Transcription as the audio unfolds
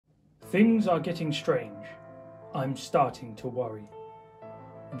Things are getting strange. I'm starting to worry.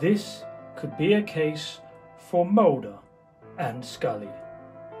 This could be a case for Mulder and Scully.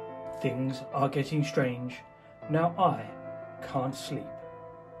 Things are getting strange. Now I can't sleep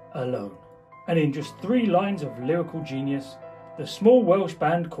alone. And in just 3 lines of lyrical genius, the small Welsh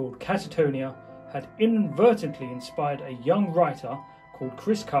band called Catatonia had inadvertently inspired a young writer called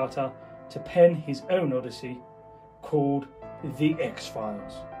Chris Carter to pen his own odyssey called The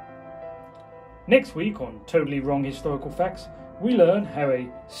X-Files. Next week on Totally Wrong Historical Facts, we learn how a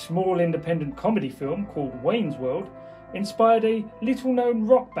small independent comedy film called Wayne's World inspired a little-known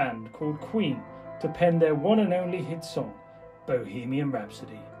rock band called Queen to pen their one and only hit song, Bohemian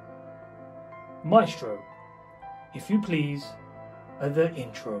Rhapsody. Maestro, if you please, the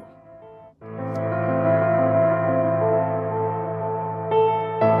intro.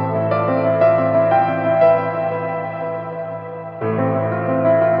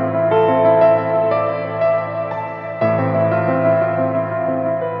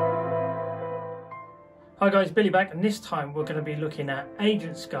 Hi guys, Billy back, and this time we're going to be looking at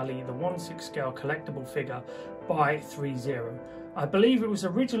Agent Scully, the 1/6 scale collectible figure by Threezero. I believe it was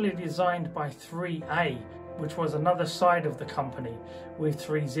originally designed by ThreeA, which was another side of the company with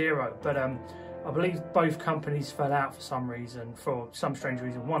Threezero, but I believe both companies fell out for some reason, for some strange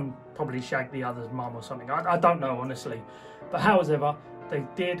reason. One probably shagged the other's mum or something. I don't know, honestly. But however, they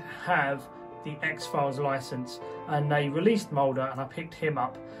did have the X-Files license and they released Mulder, and I picked him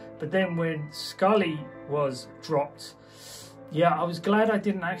up. But then when Scully was dropped, yeah, I was glad I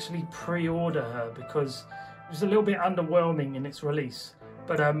didn't actually pre-order her because it was a little bit underwhelming in its release.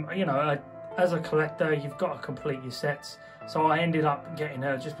 But you know, as a collector, you've got to complete your sets. So I ended up getting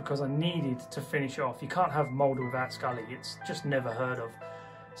her just because I needed to finish off. You can't have Mulder without Scully. It's just never heard of.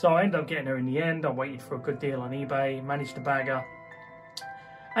 So I ended up getting her in the end. I waited for a good deal on eBay, managed to bag her,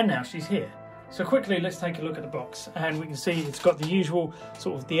 and now she's here. So quickly, let's take a look at the box, and we can see it's got the usual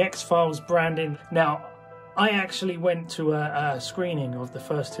sort of the X-Files branding. Now, I actually went to a screening of the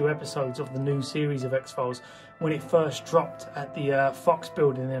first 2 episodes of the new series of X-Files when it first dropped at the Fox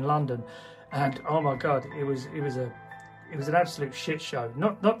building in London, and oh my god, it was an absolute shit show.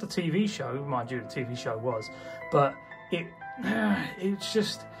 Not the TV show, mind you, the TV show was, but it's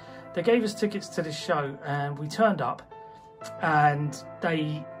just, they gave us tickets to this show and we turned up and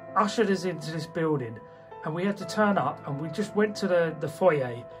they ushered us into this building and we had to turn up, and we just went to the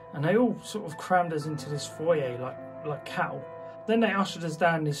foyer, and they all sort of crammed us into this foyer like cattle. Then they ushered us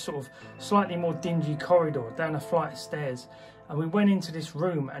down this sort of slightly more dingy corridor, down a flight of stairs, and we went into this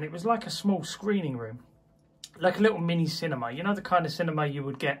room, and it was like a small screening room, like a little mini cinema, you know, the kind of cinema you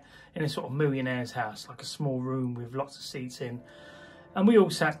would get in a sort of millionaire's house, like a small room with lots of seats in. And we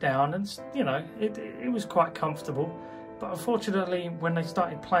all sat down, and you know, it was quite comfortable. But unfortunately, when they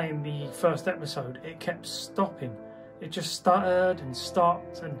started playing the first episode, it kept stopping. It just started and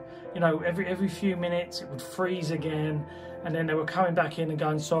stopped, and you know, every few minutes it would freeze again, and then they were coming back in and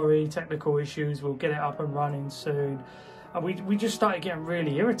going, sorry, technical issues, we'll get it up and running soon. And we just started getting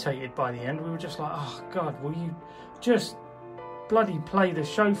really irritated by the end. We were just like, oh god, will you just bloody play the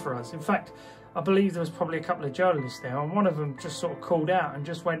show for us? In fact, I believe there was probably a couple of journalists there, and one of them just sort of called out and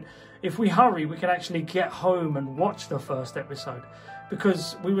just went, if we hurry, we can actually get home and watch the first episode.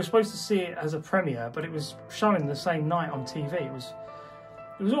 Because we were supposed to see it as a premiere, but it was showing the same night on TV. It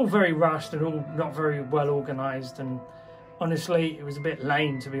was all very rushed and all not very well organised, and honestly, it was a bit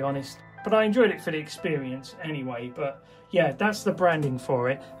lame, to be honest. But I enjoyed it for the experience anyway. But yeah, that's the branding for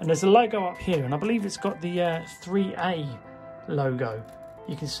it. And there's a logo up here, and I believe it's got the 3A logo.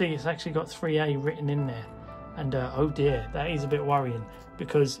 You can see it's actually got 3A written in there, and oh dear, that is a bit worrying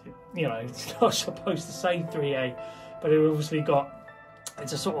because, you know, it's not supposed to say 3A, but it obviously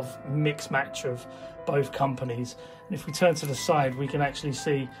it's a sort of mix match of both companies. And if we turn to the side, we can actually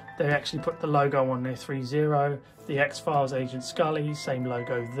see they actually put the logo on there, Threezero, the X-Files, Agent Scully, same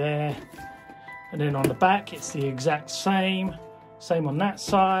logo there. And then on the back, it's the exact same on that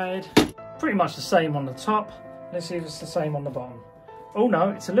side, pretty much the same on the top. Let's see if it's the same on the bottom. Oh no,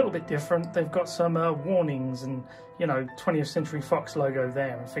 it's a little bit different. They've got some warnings and, you know, 20th Century Fox logo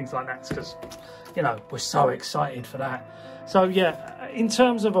there and things like that, because, you know, we're so excited for that. So yeah, in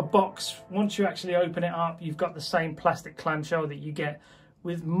terms of a box, once you actually open it up, you've got the same plastic clamshell that you get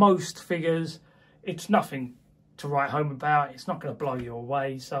with most figures. It's nothing to write home about. It's not going to blow you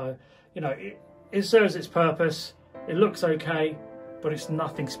away. So, you know, it serves its purpose. It looks okay, but it's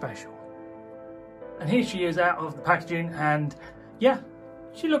nothing special. And here she is out of the packaging, and yeah,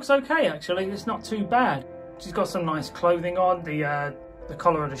 she looks okay actually. It's not too bad. She's got some nice clothing on. The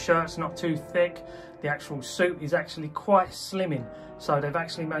collar of the shirt's not too thick. The actual suit is actually quite slimming. So they've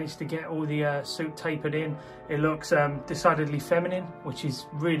actually managed to get all the suit tapered in. It looks decidedly feminine, which is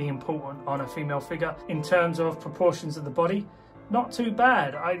really important on a female figure. In terms of proportions of the body, not too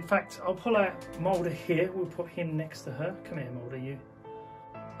bad. In fact, I'll pull out Mulder here. We'll put him next to her. Come here, Mulder, you.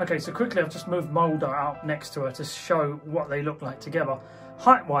 Okay, so quickly I've just moved Mulder out next to her to show what they look like together.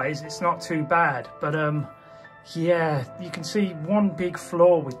 Height-wise, it's not too bad, but yeah, you can see one big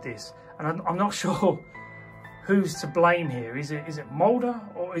flaw with this, and I'm not sure who's to blame here. Is it Mulder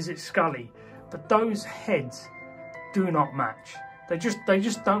or is it Scully? But those heads do not match. They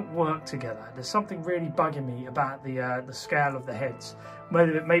just don't work together. There's something really bugging me about the scale of the heads.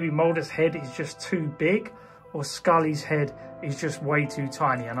 Maybe Mulder's head is just too big, or Scully's head is just way too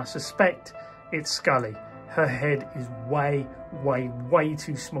tiny, and I suspect it's Scully. Her head is way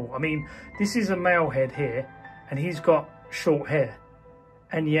too small. I mean, this is a male head here, and he's got short hair,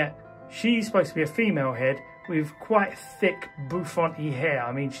 and yet she's supposed to be a female head with quite thick bouffanty hair.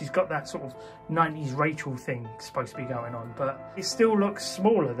 I mean, she's got that sort of 90s Rachel thing supposed to be going on, but it still looks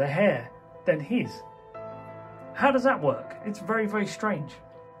smaller, the hair, than his. How does that work? It's very strange.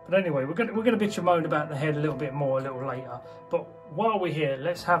 But anyway, we're gonna bitch and moan about the head a little bit more a little later. But while we're here,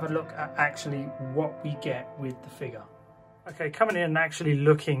 let's have a look at actually what we get with the figure. Okay, coming in and actually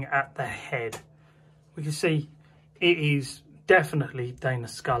looking at the head, we can see it is definitely Dana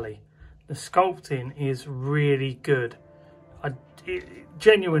Scully. The sculpting is really good. It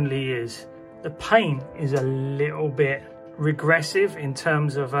genuinely is. The paint is a little bit regressive in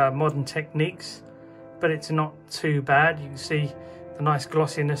terms of modern techniques, but it's not too bad. You can see the nice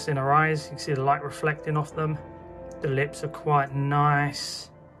glossiness in her eyes. You can see the light reflecting off them. The lips are quite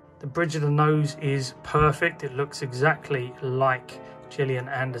nice. The bridge of the nose is perfect. It looks exactly like Gillian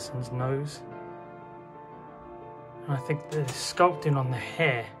Anderson's nose. And I think the sculpting on the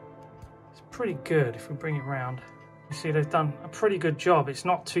hair is pretty good if we bring it round. You see they've done a pretty good job. It's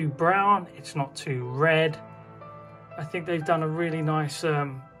not too brown, it's not too red. I think they've done a really nice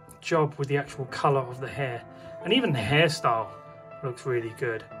job with the actual colour of the hair. And even the hairstyle looks really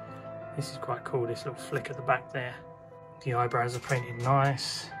good. This is quite cool, this little flick at the back there. The eyebrows are painted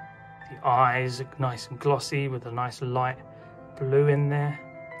nice. The eyes are nice and glossy with a nice light blue in there.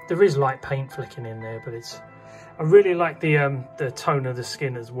 There is light paint flicking in there, but I really like the tone of the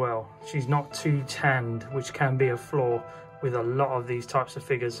skin as well. She's not too tanned, which can be a flaw with a lot of these types of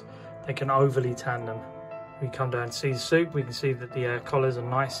figures. They can overly tan them. We come down and see the suit. We can see that the collars are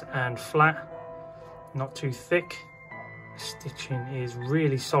nice and flat, not too thick. Stitching is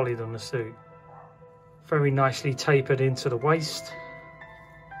really solid on the suit. Very nicely tapered into the waist.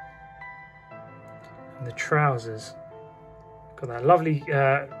 And the trousers got that lovely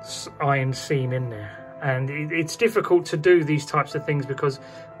iron seam in there. And it's difficult to do these types of things because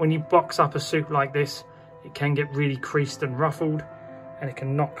when you box up a suit like this, it can get really creased and ruffled, and it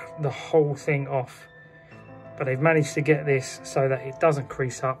can knock the whole thing off. But they've managed to get this so that it doesn't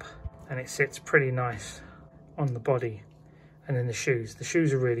crease up and it sits pretty nice on the body. And then the shoes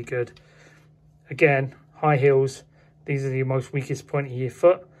are really good. Again, high heels. These are the most weakest point of your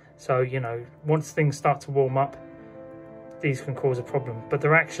foot. So, you know, once things start to warm up, these can cause a problem. But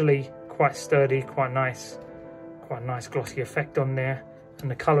they're actually quite sturdy, quite nice glossy effect on there.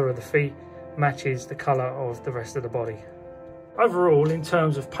 And the colour of the feet matches the colour of the rest of the body. Overall, in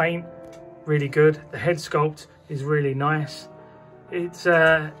terms of paint, really good. The head sculpt is really nice. It's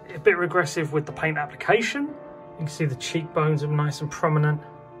a bit regressive with the paint application. You can see the cheekbones are nice and prominent.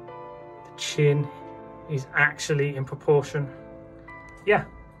 The chin is actually in proportion. Yeah,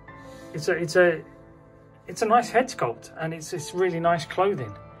 it's a nice head sculpt, and it's really nice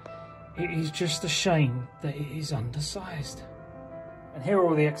clothing. It is just a shame that it is undersized. And here are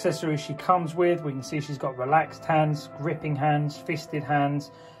all the accessories she comes with. We can see she's got relaxed hands, gripping hands, fisted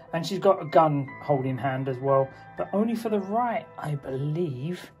hands, and she's got a gun holding hand as well, but only for the right, I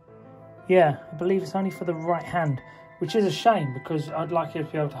believe. Yeah, I believe it's only for the right hand, which is a shame because I'd like her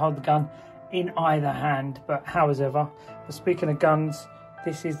to be able to hold the gun in either hand, but however. But speaking of guns,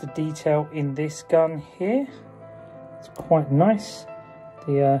 this is the detail in this gun here. It's quite nice.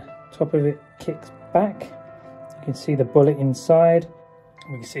 The top of it kicks back. You can see the bullet inside.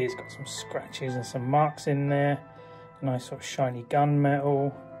 We can see it's got some scratches and some marks in there. Nice sort of shiny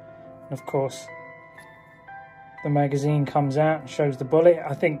gunmetal. And of course, the magazine comes out and shows the bullet.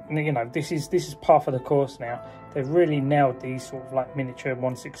 I think, you know, this is par for the course now. They've really nailed these sort of like miniature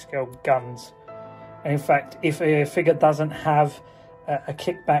 1/6 scale guns. And in fact, if a figure doesn't have a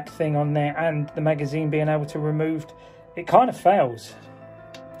kickback thing on there and the magazine being able to be removed, it kind of fails.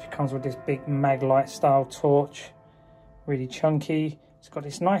 She comes with this big Maglite style torch, really chunky. It's got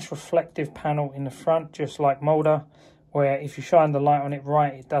this nice reflective panel in the front, just like Mulder, where if you shine the light on it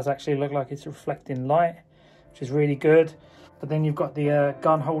right, it does actually look like it's reflecting light, which is really good. But then you've got the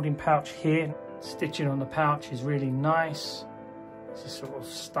gun holding pouch here. Stitching on the pouch is really nice. It's just sort of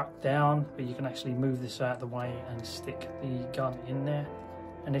stuck down, but you can actually move this out of the way and stick the gun in there.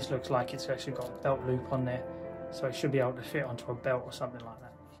 And this looks like it's actually got a belt loop on there, so it should be able to fit onto a belt or something like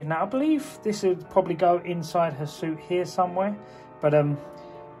that. Now I believe this would probably go inside her suit here somewhere, but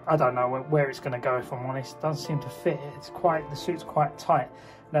I don't know where it's going to go, if I'm honest. It doesn't seem to fit. The suit's quite tight.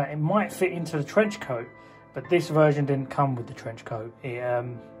 Now it might fit into the trench coat, but this version didn't come with the trench coat.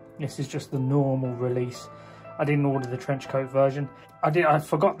 This is just the normal release. I didn't order the trench coat version. I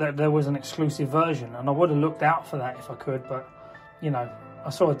forgot that there was an exclusive version, and I would have looked out for that if I could, but you know, I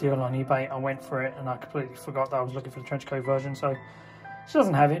saw a deal on eBay, I went for it, and I completely forgot that I was looking for the trench coat version, so she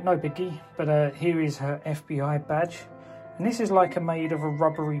doesn't have it, no biggie. But here is her FBI badge, and this is like made of a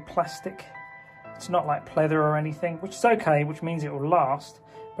rubbery plastic. It's not like pleather or anything, which is okay, which means it will last,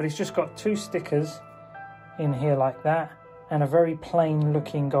 but it's just got 2 stickers in here like that, and a very plain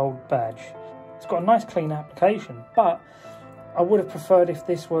looking gold badge. It's got a nice clean application, but I would have preferred if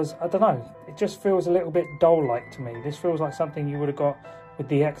this was, I don't know, it just feels a little bit doll-like to me. This feels like something you would have got with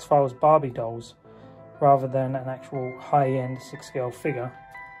the Xfiles Barbie dolls, rather than an actual high-end 6-scale figure.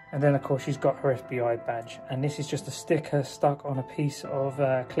 And then of course she's got her FBI badge, and this is just a sticker stuck on a piece of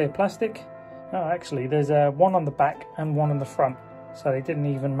clear plastic. No, actually there's one on the back and one on the front, so they didn't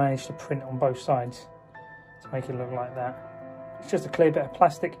even manage to print on both sides to make it look like that. It's just a clear bit of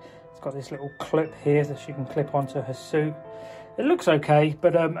plastic. It's got this little clip here that she can clip onto her suit. It looks okay,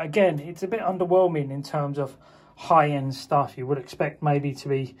 but again, it's a bit underwhelming in terms of high-end stuff. You would expect maybe to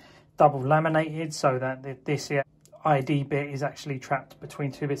be double laminated so that this ID bit is actually trapped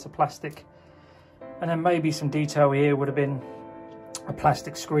between 2 bits of plastic. And then maybe some detail here would have been a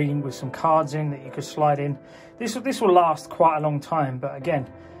plastic screen with some cards in that you could slide in. This will last quite a long time, but again,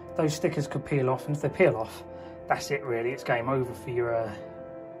 those stickers could peel off, and if they peel off, that's it really. It's game over for your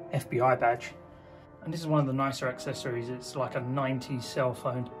FBI badge. And this is one of the nicer accessories. It's like a 90s cell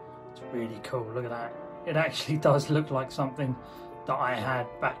phone. It's really cool, look at that. It actually does look like something that I had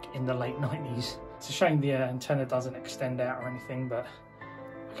back in the late 90s. It's a shame the antenna doesn't extend out or anything, but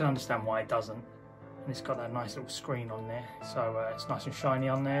I can understand why it doesn't. And it's got that nice little screen on there, so it's nice and shiny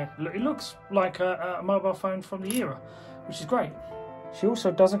on there. It looks like a mobile phone from the era, which is great. She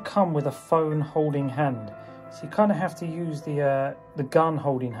also doesn't come with a phone holding hand, so you kind of have to use the gun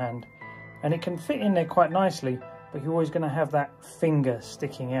holding hand, and it can fit in there quite nicely, but you're always going to have that finger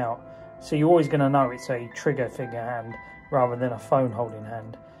sticking out, so you're always going to know it's a trigger finger hand rather than a phone holding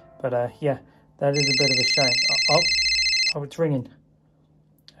hand. But yeah, that is a bit of a shame. Oh, it's ringing.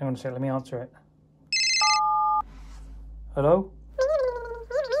 Hang on a sec, let me answer it. Hello?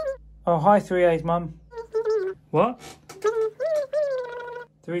 Oh, hi, ThreeA's mum. What?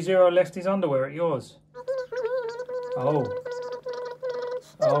 Threezero left his underwear at yours. Oh.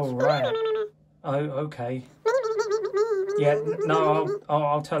 Oh, right. Oh, okay. Yeah, no,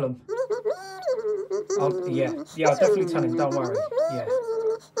 I'll tell him. Yeah, I'll definitely tell him, don't worry. Yeah.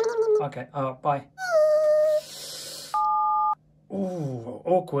 Okay, bye. Ooh,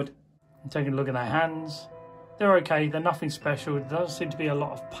 awkward. I'm taking a look at their hands. They're okay, they're nothing special. There doesn't seem to be a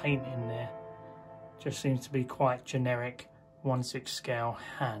lot of paint in there. Just seems to be quite generic 1/6 scale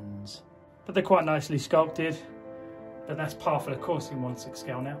hands. But they're quite nicely sculpted. But that's par for the course in 1/6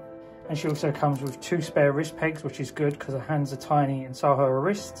 scale now. And she also comes with 2 spare wrist pegs, which is good because her hands are tiny and so are her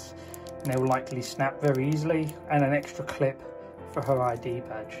wrists. And they will likely snap very easily. And an extra clip for her ID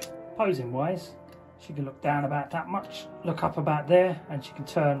badge. Posing wise, she can look down about that much, look up about there, and she can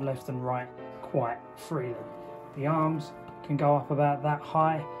turn left and right quite freely. The arms can go up about that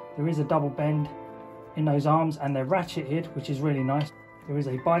high. There is a double bend in those arms and they're ratcheted, which is really nice. There is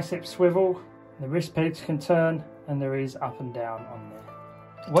a bicep swivel, the wrist pegs can turn, and there is up and down on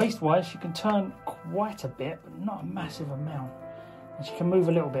there. Waist wise, she can turn quite a bit, but not a massive amount. And she can move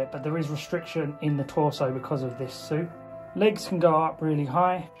a little bit, but there is restriction in the torso because of this suit. Legs can go up really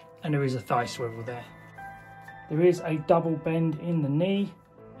high, and there is a thigh swivel there. There is a double bend in the knee,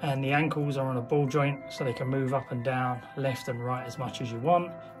 and the ankles are on a ball joint, so they can move up and down, left and right as much as you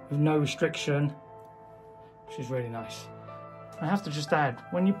want, with no restriction, which is really nice. I have to just add,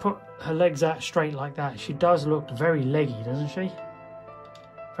 when you put her legs out straight like that, she does look very leggy, doesn't she?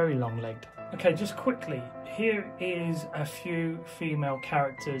 Very long-legged. Okay, just quickly, here is a few female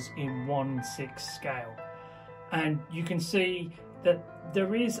characters in 1/6 scale. And you can see that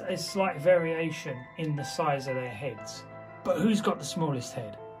there is a slight variation in the size of their heads. But who's got the smallest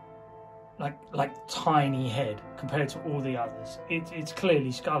head? Like tiny head compared to all the others. It's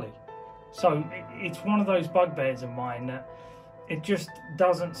clearly Scully. So it's one of those bugbears of mine that it just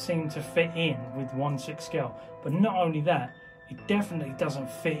doesn't seem to fit in with 1/6 scale. But not only that, it definitely doesn't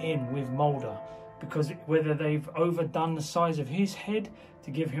fit in with Mulder, because whether they've overdone the size of his head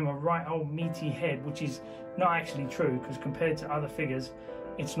to give him a right old meaty head, which is not actually true, because compared to other figures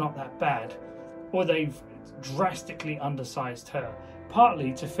it's not that bad, or they've drastically undersized her,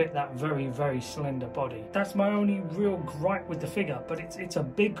 partly to fit that very, very slender body. That's my only real gripe with the figure, but it's a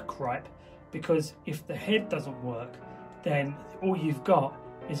big gripe, because if the head doesn't work, then all you've got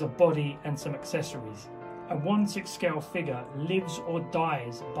is a body and some accessories. A 1/6 scale figure lives or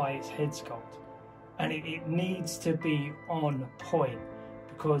dies by its head sculpt, and it needs to be on point,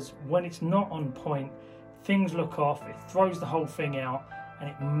 because when it's not on point, things look off, it throws the whole thing out, and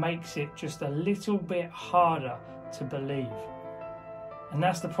it makes it just a little bit harder to believe. And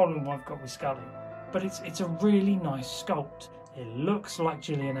that's the problem I've got with Scully. But it's a really nice sculpt. It looks like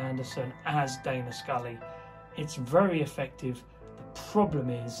Gillian Anderson as Dana Scully. It's very effective. The problem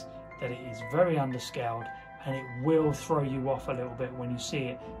is that it is very underscaled, and it will throw you off a little bit when you see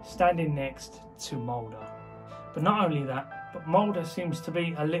it standing next to Mulder. But not only that, but Mulder seems to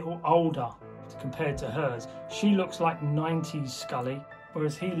be a little older compared to hers. She looks like 90s Scully,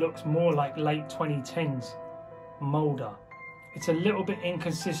 whereas he looks more like late 2010s Mulder. It's a little bit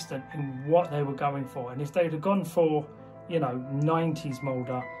inconsistent in what they were going for, and if they'd have gone for, you know, 90s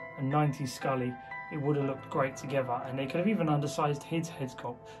Mulder and 90s Scully, it would have looked great together, and they could have even undersized his head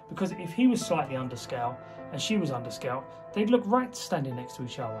sculpt, because if he was slightly underscale and she was underscale, they'd look right standing next to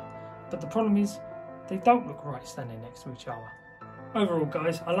each other. But the problem is, they don't look right standing next to each other. Overall,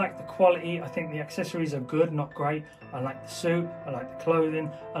 guys, I like the quality. I think the accessories are good, not great. I like the suit, I like the clothing,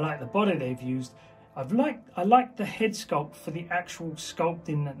 I like the body they've used. I like the head sculpt for the actual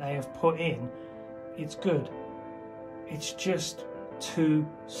sculpting that they have put in. It's good. It's just too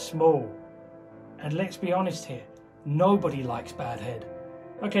small. And let's be honest here, nobody likes bad head.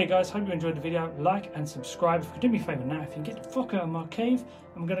 Okay guys, hope you enjoyed the video. Like and subscribe. If you could do me a favour now, if you can get the fuck out of my cave,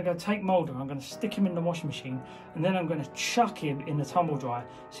 I'm going to go take Mulder, I'm going to stick him in the washing machine, and then I'm going to chuck him in the tumble dryer.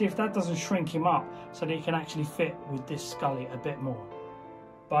 See if that doesn't shrink him up so that he can actually fit with this Scully a bit more.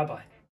 Bye bye.